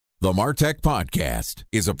The Martech Podcast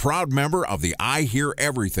is a proud member of the I Hear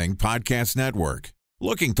Everything Podcast Network.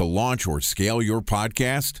 Looking to launch or scale your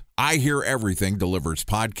podcast? I Hear Everything delivers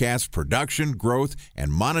podcast production, growth,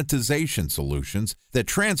 and monetization solutions that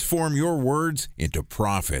transform your words into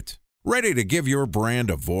profit. Ready to give your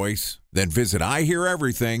brand a voice? Then visit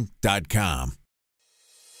iheareverything.com.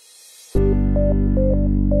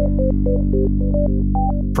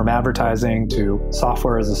 From advertising to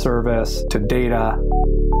software as a service to data.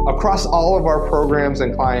 Across all of our programs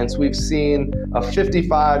and clients, we've seen a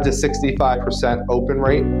 55 to 65% open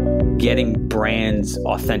rate. Getting brands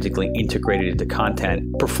authentically integrated into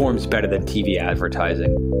content performs better than TV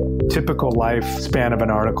advertising. Typical lifespan of an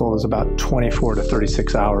article is about 24 to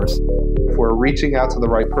 36 hours. If we're reaching out to the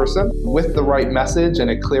right person with the right message and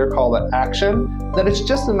a clear call to action, then it's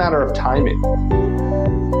just a matter of timing.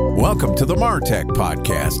 Welcome to the Martech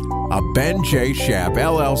Podcast, a Ben J. Schaap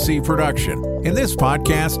LLC production. In this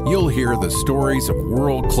podcast, you'll hear the stories of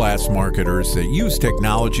world-class marketers that use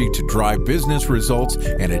technology to drive business results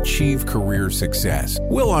and achieve career success.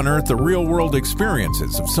 We'll unearth the real-world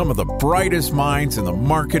experiences of some of the brightest minds in the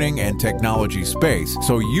marketing and technology space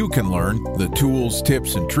so you can learn the tools,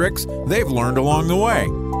 tips, and tricks they've learned along the way.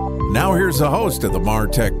 Now here's the host of the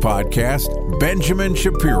Martech Podcast, Benjamin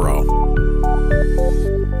Shapiro.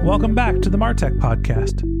 Welcome back to the Martech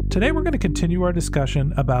Podcast. Today we're going to continue our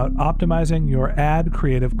discussion about optimizing your ad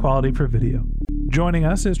creative quality for video. Joining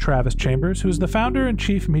us is Travis Chambers, who's the founder and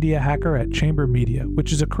chief media hacker at Chamber Media,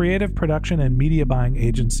 which is a creative production and media buying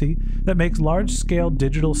agency that makes large-scale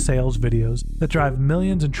digital sales videos that drive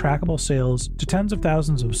millions in trackable sales to tens of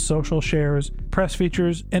thousands of social shares, press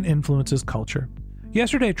features, and influences culture.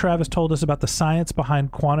 Yesterday, Travis told us about the science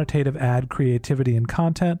behind quantitative ad creativity and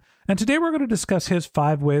content, and today we're going to discuss his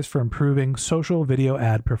 5 ways for improving social video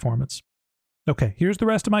ad performance. Okay, here's the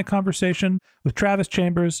rest of my conversation with Travis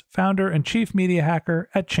Chambers, founder and chief media hacker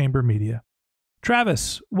at Chamber Media.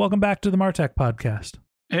 Travis, welcome back to the Martech Podcast.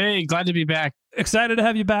 Hey, glad to be back. Excited to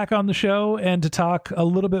have you back on the show and to talk a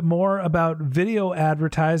little bit more about video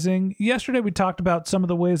advertising. Yesterday, we talked about some of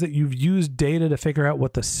the ways that you've used data to figure out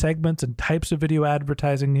what the segments and types of video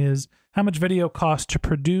advertising is, how much video costs to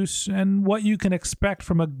produce, and what you can expect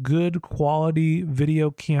from a good quality video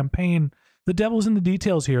campaign. The devil's in the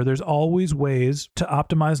details here. There's always ways to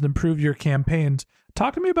optimize and improve your campaigns.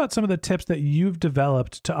 Talk to me about some of the tips that you've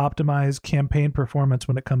developed to optimize campaign performance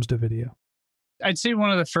when it comes to video. I'd say one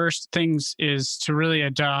of the first things is to really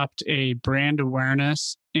adopt a brand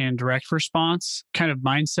awareness and direct response kind of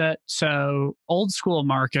mindset. So old school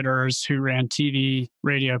marketers who ran TV,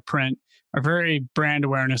 radio, print are very brand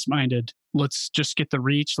awareness minded. Let's just get the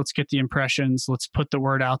reach. Let's get the impressions. Let's put the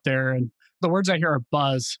word out there. And the words I hear are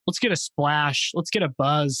buzz. Let's get a splash. Let's get a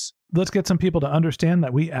buzz. Let's get some people to understand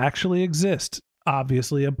that we actually exist.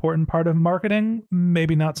 Obviously, important part of marketing,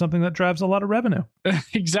 maybe not something that drives a lot of revenue.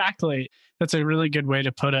 Exactly. That's a really good way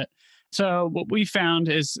to put it. So what we found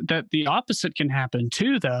is that the opposite can happen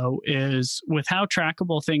too, though, is with how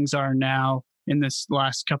trackable things are now in this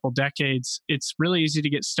last couple decades, it's really easy to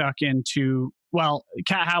get stuck into, well,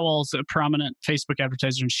 Kat Howell's a prominent Facebook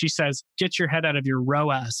advertiser, and she says, get your head out of your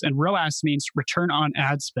ROAS. And ROAS means return on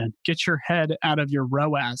ad spend. Get your head out of your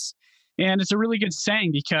ROAS. And it's a really good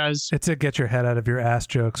saying because... It's a get your head out of your ass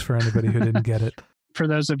jokes for anybody who didn't get it. For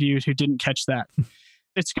those of you who didn't catch that.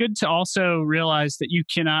 It's good to also realize that you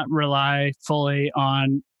cannot rely fully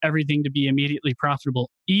on everything to be immediately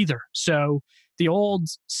profitable either. So the old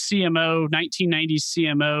CMO, 1990s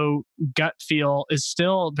CMO gut feel is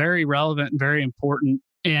still very relevant and very important.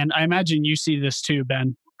 And I imagine you see this too,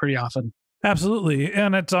 Ben, pretty often. Absolutely.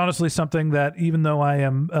 And it's honestly something that even though I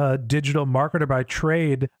am a digital marketer by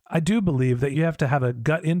trade, I do believe that you have to have a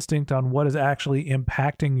gut instinct on what is actually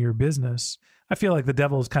impacting your business. I feel like the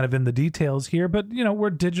devil is kind of in the details here, but we're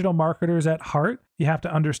digital marketers at heart. You have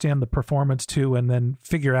to understand the performance too, and then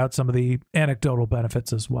figure out some of the anecdotal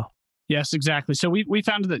benefits as well. Yes, exactly. So we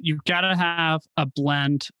found that you've got to have a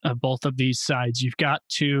blend of both of these sides. You've got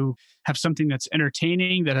to have something that's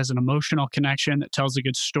entertaining, that has an emotional connection, that tells a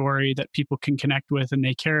good story that people can connect with and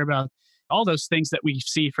they care about. All those things that we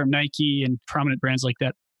see from Nike and prominent brands like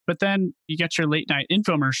that. But then you get your late night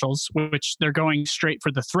infomercials, which they're going straight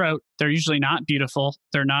for the throat. They're usually not beautiful.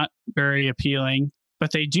 They're not very appealing,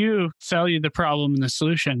 but they do sell you the problem and the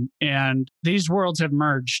solution. And these worlds have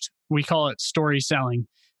merged. We call it story selling.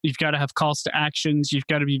 You've got to have calls to actions. You've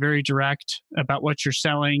got to be very direct about what you're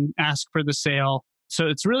selling, ask for the sale. So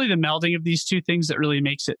it's really the melding of these two things that really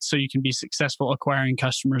makes it so you can be successful acquiring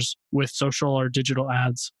customers with social or digital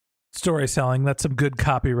ads. Story selling, that's some good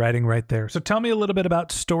copywriting right there. So tell me a little bit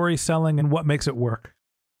about story selling and what makes it work.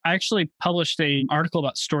 I actually published an article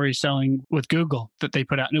about story selling with Google that they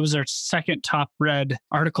put out. And it was their second top read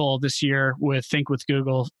article this year with Think with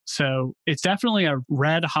Google. So it's definitely a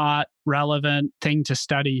red hot, relevant thing to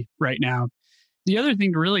study right now. The other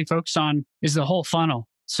thing to really focus on is the whole funnel.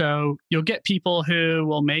 So you'll get people who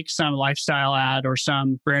will make some lifestyle ad or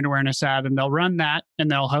some brand awareness ad, and they'll run that and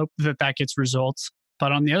they'll hope that that gets results.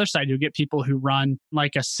 But on the other side, you'll get people who run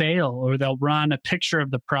like a sale, or they'll run a picture of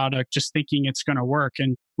the product just thinking it's going to work.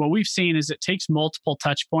 And what we've seen is it takes multiple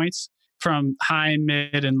touch points from high,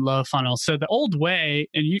 mid, and low funnel. So the old way,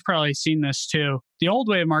 and you've probably seen this too, the old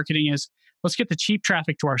way of marketing is let's get the cheap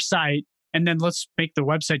traffic to our site and then let's make the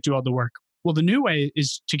website do all the work. Well, the new way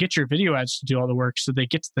is to get your video ads to do all the work so they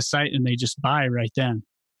get to the site and they just buy right then.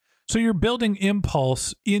 So you're building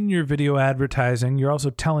impulse in your video advertising. You're also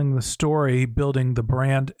telling the story, building the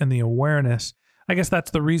brand and the awareness. I guess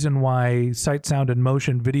that's the reason why sight, sound, and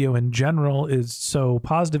motion video in general is so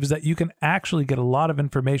positive, is that you can actually get a lot of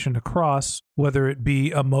information across, whether it be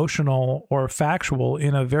emotional or factual,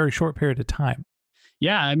 in a very short period of time.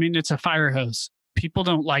 Yeah, I mean, it's a fire hose. People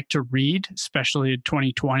don't like to read, especially in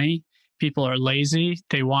 2020. People are lazy.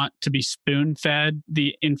 They want to be spoon-fed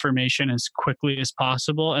the information as quickly as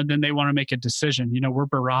possible, and then they want to make a decision. You know, we're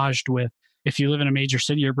barraged with, if you live in a major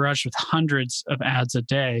city, you're barraged with hundreds of ads a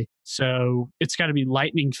day. So it's got to be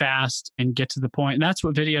lightning fast and get to the point. And that's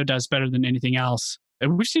what video does better than anything else.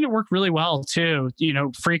 And we've seen it work really well too. You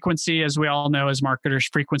know, frequency, as we all know as marketers,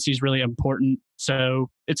 frequency is really important.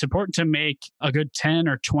 So it's important to make a good 10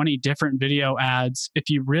 or 20 different video ads if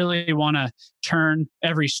you really want to turn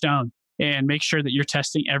every stone and make sure that you're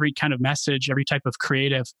testing every kind of message, every type of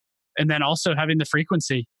creative. And then also having the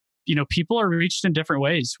frequency. You know, people are reached in different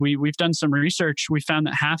ways. We've done some research. We found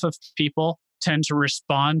that half of people tend to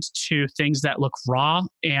respond to things that look raw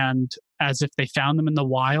and as if they found them in the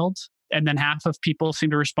wild. And then half of people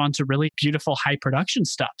seem to respond to really beautiful high production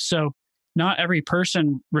stuff. So not every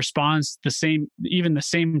person responds the same, even the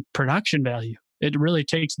same production value. It really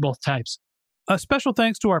takes both types. A special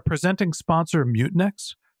thanks to our presenting sponsor,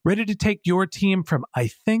 Mutinex. Ready to take your team from I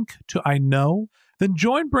think to I know? Then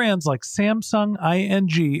join brands like Samsung,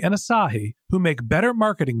 ING, and Asahi who make better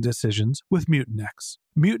marketing decisions with Mutinex.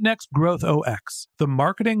 Mutinex Growth OX, the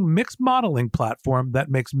marketing mix modeling platform that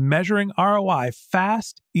makes measuring ROI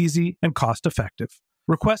fast, easy, and cost-effective.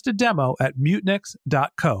 Request a demo at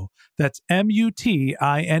mutinex.co. That's MUTINEX.co.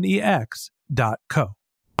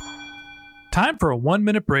 Time for a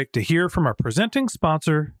 1-minute break to hear from our presenting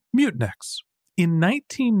sponsor, Mutinex. In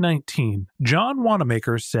 1919, John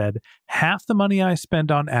Wanamaker said, "Half the money I spend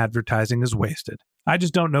on advertising is wasted. I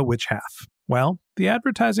just don't know which half." Well, the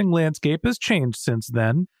advertising landscape has changed since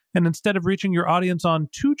then, and instead of reaching your audience on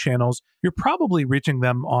 2 channels, you're probably reaching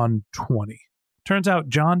them on 20. Turns out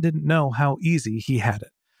John didn't know how easy he had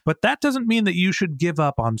it. But that doesn't mean that you should give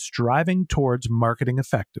up on striving towards marketing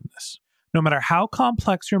effectiveness. No matter how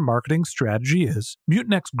complex your marketing strategy is,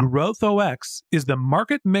 Mutinex Growth OX is the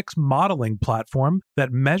market mix modeling platform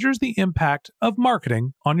that measures the impact of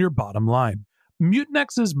marketing on your bottom line.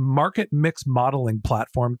 Mutinex's market mix modeling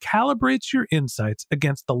platform calibrates your insights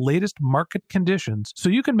against the latest market conditions so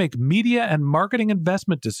you can make media and marketing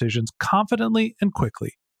investment decisions confidently and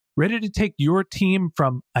quickly. Ready to take your team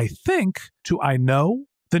from I think to I know?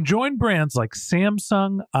 Then join brands like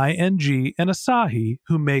Samsung, ING, and Asahi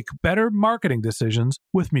who make better marketing decisions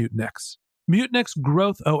with Mutinex. Mutinex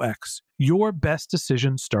Growth OX. Your best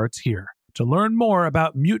decision starts here. To learn more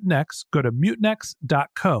about Mutinex, go to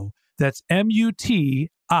mutinex.co. That's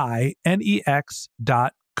MUTINEX.co.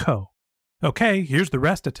 Okay, here's the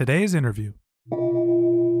rest of today's interview.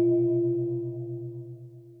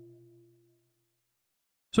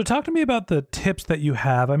 So talk to me about the tips that you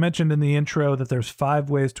have. I mentioned in the intro that there's 5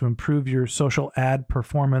 ways to improve your social ad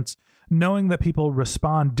performance. Knowing that people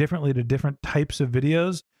respond differently to different types of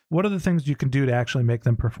videos, what are the things you can do to actually make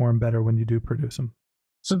them perform better when you do produce them?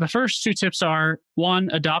 So the first 2 tips are, 1,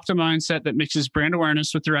 adopt a mindset that mixes brand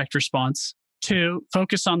awareness with direct response. 2,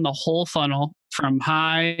 focus on the whole funnel from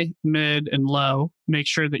high, mid, and low. Make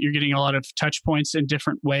sure that you're getting a lot of touch points in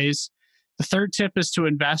different ways. The third tip is to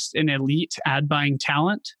invest in elite ad buying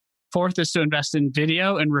talent. 4th is to invest in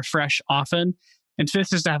video and refresh often. And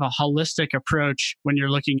 5th is to have a holistic approach when you're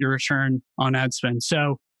looking to return on ad spend.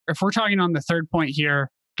 So if we're talking on the 3rd point here,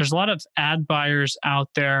 there's a lot of ad buyers out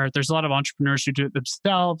there. There's a lot of entrepreneurs who do it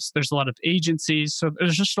themselves. There's a lot of agencies. So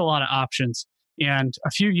there's just a lot of options. And a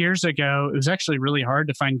few years ago, it was actually really hard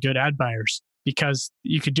to find good ad buyers because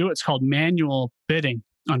you could do what's called manual bidding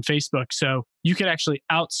on Facebook. So you could actually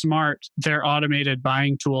outsmart their automated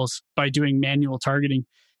buying tools by doing manual targeting.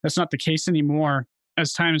 That's not the case anymore.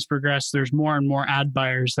 as time has progressed, there's more and more ad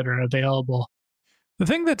buyers that are available. The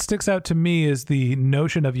thing that sticks out to me is the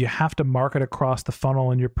notion of you have to market across the funnel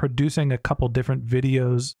and you're producing a couple different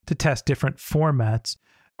videos to test different formats.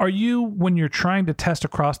 Are you, when you're trying to test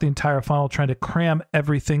across the entire funnel, trying to cram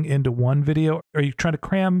everything into one video? Are you trying to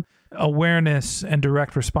cram awareness and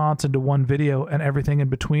direct response into one video and everything in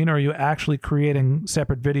between? Or are you actually creating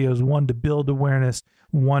separate videos, one to build awareness,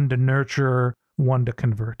 one to nurture, one to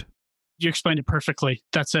convert? You explained it perfectly.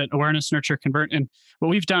 That's it. Awareness, nurture, convert. And what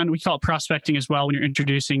we've done, we call it prospecting as well when you're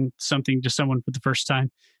introducing something to someone for the first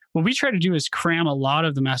time. What we try to do is cram a lot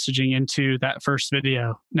of the messaging into that first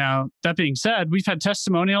video. Now, that being said, we've had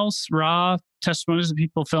testimonials, raw testimonials that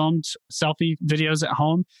people filmed, selfie videos at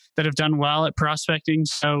home that have done well at prospecting.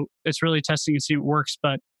 So it's really testing and see what works.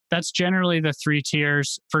 But that's generally the 3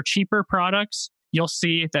 tiers. For cheaper products, you'll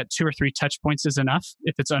see that 2 or 3 touch points is enough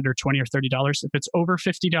if it's under $20 or $30. If it's over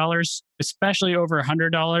 $50, especially over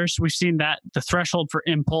 $100, we've seen that the threshold for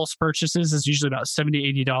impulse purchases is usually about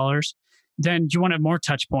 $70, $80. Then you want to have more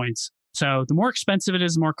touch points. So the more expensive it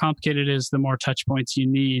is, the more complicated it is, the more touch points you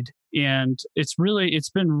need. And it's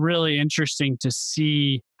been really interesting to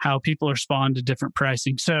see how people respond to different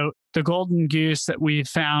pricing. So the golden goose that we've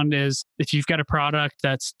found is if you've got a product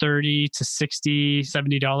that's $30 to $60,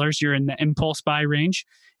 $70, you're in the impulse buy range.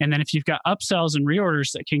 And then if you've got upsells and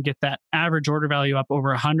reorders that can get that average order value up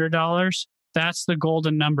over $100, that's the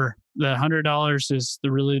golden number. The $100 is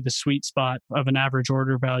really the sweet spot of an average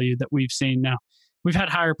order value that we've seen. Now, we've had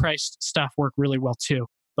higher priced stuff work really well too,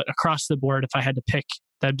 but across the board, if I had to pick,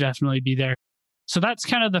 that'd definitely be there. So that's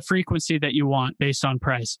kind of the frequency that you want based on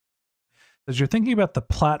price. As you're thinking about the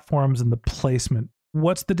platforms and the placement,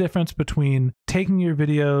 what's the difference between taking your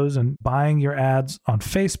videos and buying your ads on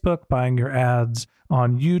Facebook, buying your ads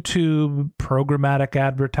on YouTube, programmatic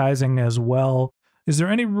advertising as well? Is there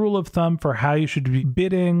any rule of thumb for how you should be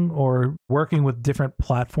bidding or working with different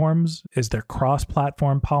platforms? Is there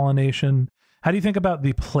cross-platform pollination? How do you think about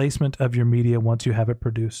the placement of your media once you have it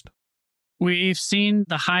produced? We've seen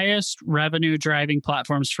the highest revenue driving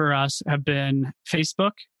platforms for us have been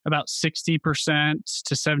Facebook. About 60%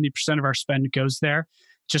 to 70% of our spend goes there.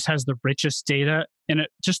 Just has the richest data. And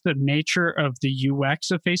just the nature of the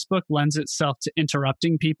UX of Facebook lends itself to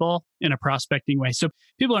interrupting people in a prospecting way. So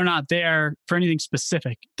people are not there for anything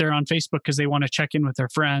specific. They're on Facebook because they want to check in with their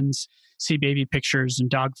friends, see baby pictures and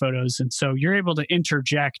dog photos. And so you're able to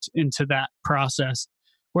interject into that process.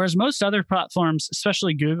 Whereas most other platforms,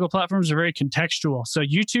 especially Google platforms, are very contextual. So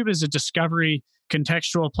YouTube is a discovery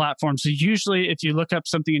contextual platform. So usually if you look up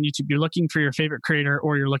something on YouTube, you're looking for your favorite creator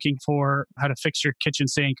or you're looking for how to fix your kitchen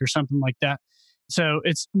sink or something like that. So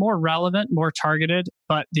it's more relevant, more targeted,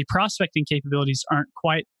 but the prospecting capabilities aren't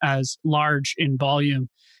quite as large in volume.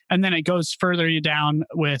 And then it goes further down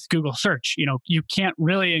with Google search. You can't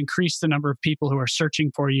really increase the number of people who are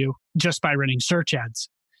searching for you just by running search ads.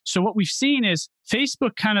 So what we've seen is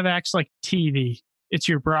Facebook kind of acts like TV. It's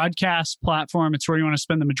your broadcast platform. It's where you want to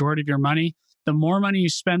spend the majority of your money. The more money you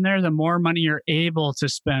spend there, the more money you're able to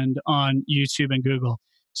spend on YouTube and Google.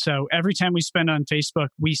 So every time we spend on Facebook,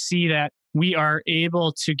 we see that we are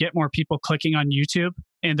able to get more people clicking on YouTube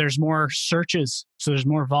and there's more searches. So there's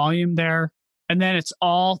more volume there. And then it's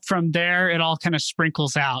all from there, it all kind of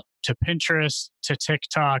sprinkles out to Pinterest, to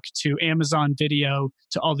TikTok, to Amazon Video,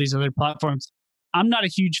 to all these other platforms. I'm not a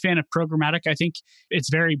huge fan of programmatic. I think it's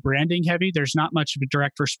very branding heavy. There's not much of a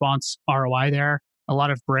direct response ROI there. A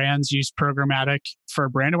lot of brands use programmatic for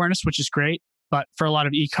brand awareness, which is great. But for a lot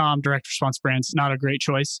of e-com direct response brands, not a great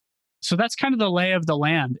choice. So that's kind of the lay of the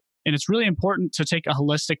land. And it's really important to take a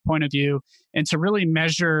holistic point of view and to really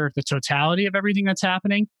measure the totality of everything that's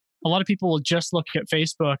happening. A lot of people will just look at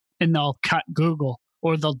Facebook and they'll cut Google,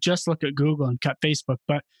 or they'll just look at Google and cut Facebook.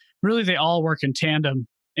 But really, they all work in tandem.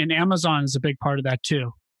 And Amazon is a big part of that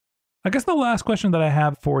too. I guess the last question that I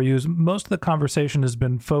have for you is most of the conversation has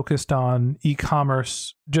been focused on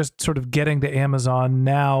e-commerce, just sort of getting to Amazon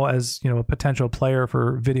now as, a potential player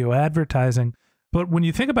for video advertising. But when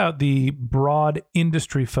you think about the broad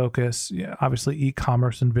industry focus, obviously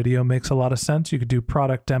e-commerce and video makes a lot of sense. You could do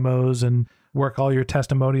product demos and work all your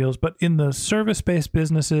testimonials. But in the service-based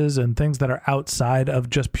businesses and things that are outside of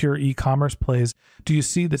just pure e-commerce plays, do you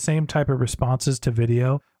see the same type of responses to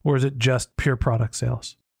video, or is it just pure product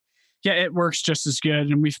sales? Yeah, it works just as good.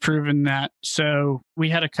 And we've proven that. So we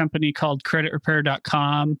had a company called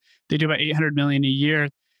creditrepair.com. They do about $800 million a year.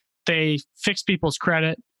 They fix people's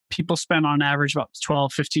credit. People spend on average about $1,200,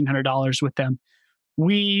 $1,500 with them.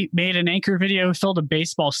 We made an anchor video, filled a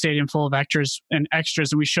baseball stadium full of extras, and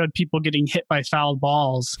we showed people getting hit by foul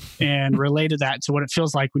balls and related that to what it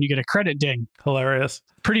feels like when you get a credit ding. Hilarious.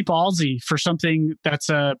 Pretty ballsy for something that's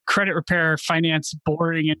a credit repair, finance,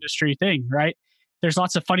 boring industry thing, right? There's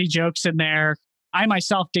lots of funny jokes in there. I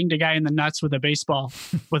myself dinged a guy in the nuts with a baseball,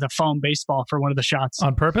 with a foam baseball for one of the shots.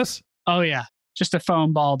 On purpose? Oh, yeah. Just a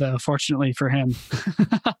foam ball, though, fortunately for him.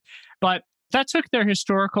 But that took their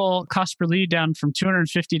historical cost per lead down from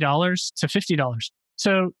 $250 to $50.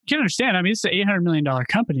 So you can understand, I mean, it's an $800 million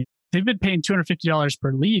company. They've been paying $250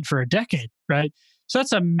 per lead for a decade, right? So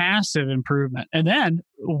that's a massive improvement. And then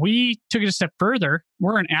we took it a step further.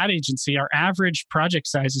 We're an ad agency. Our average project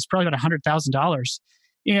size is probably about $100,000.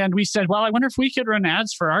 And we said, well, I wonder if we could run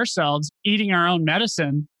ads for ourselves, eating our own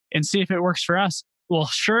medicine, and see if it works for us. Well,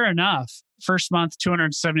 sure enough, first month,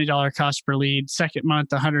 $270 cost per lead. Second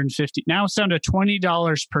month, $150. Now it's down to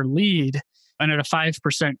 $20 per lead and at a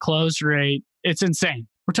 5% close rate. It's insane.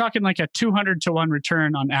 We're talking like a 200 to 1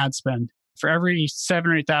 return on ad spend. For every $7,000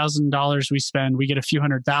 or $8,000 we spend, we get a few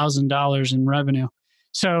 $100,000 in revenue.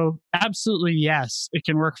 So absolutely, yes, it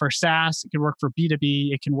can work for SaaS. It can work for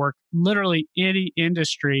B2B. It can work literally any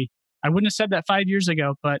industry. I wouldn't have said that 5 years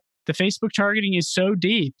ago, but the Facebook targeting is so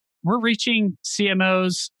deep. We're reaching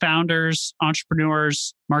CMOs, founders,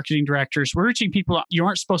 entrepreneurs, marketing directors. We're reaching people you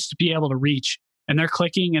aren't supposed to be able to reach, and they're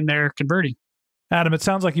clicking and they're converting. Adam, it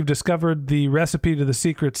sounds like you've discovered the recipe to the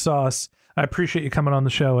secret sauce. I appreciate you coming on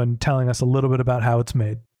the show and telling us a little bit about how it's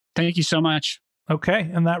made. Thank you so much.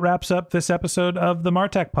 Okay, and that wraps up this episode of the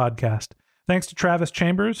Martech Podcast. Thanks to Travis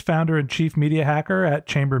Chambers, founder and chief media hacker at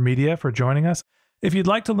Chamber Media, for joining us. If you'd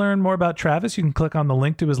like to learn more about Travis, you can click on the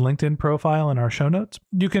link to his LinkedIn profile in our show notes.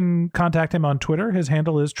 You can contact him on Twitter. His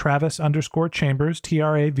handle is Travis_Chambers,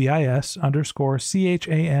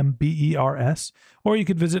 TRAVIS_CHAMBERS, or you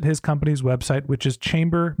could visit his company's website, which is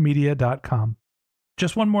chambermedia.com.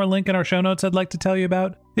 Just one more link in our show notes I'd like to tell you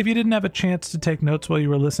about. If you didn't have a chance to take notes while you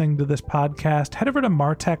were listening to this podcast, head over to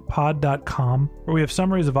martechpod.com, where we have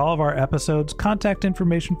summaries of all of our episodes, contact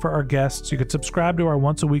information for our guests. You could subscribe to our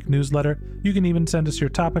once-a-week newsletter. You can even send us your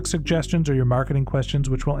topic suggestions or your marketing questions,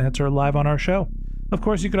 which we'll answer live on our show. Of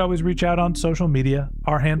course, you could always reach out on social media.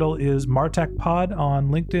 Our handle is MartechPod on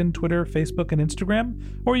LinkedIn, Twitter, Facebook, and Instagram,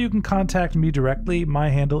 or you can contact me directly. My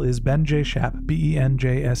handle is Ben J. Shap,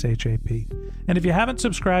 BenJShap. And if you haven't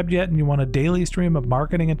subscribed yet and you want a daily stream of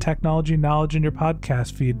marketing and technology knowledge in your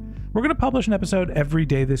podcast feed, we're going to publish an episode every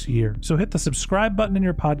day this year. So hit the subscribe button in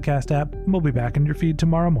your podcast app, and we'll be back in your feed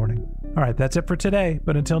tomorrow morning. All right, that's it for today.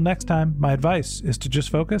 But until next time, my advice is to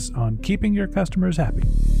just focus on keeping your customers happy.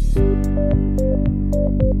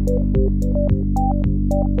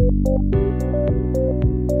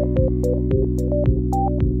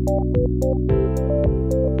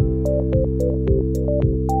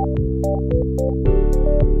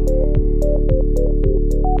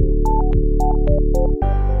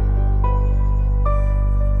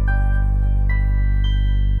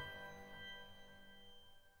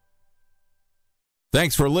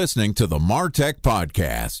 Thanks for listening to the Martech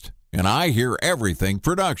Podcast, and I Hear Everything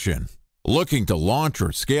production. Looking to launch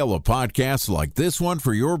or scale a podcast like this one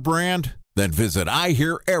for your brand? Then visit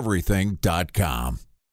iheareverything.com.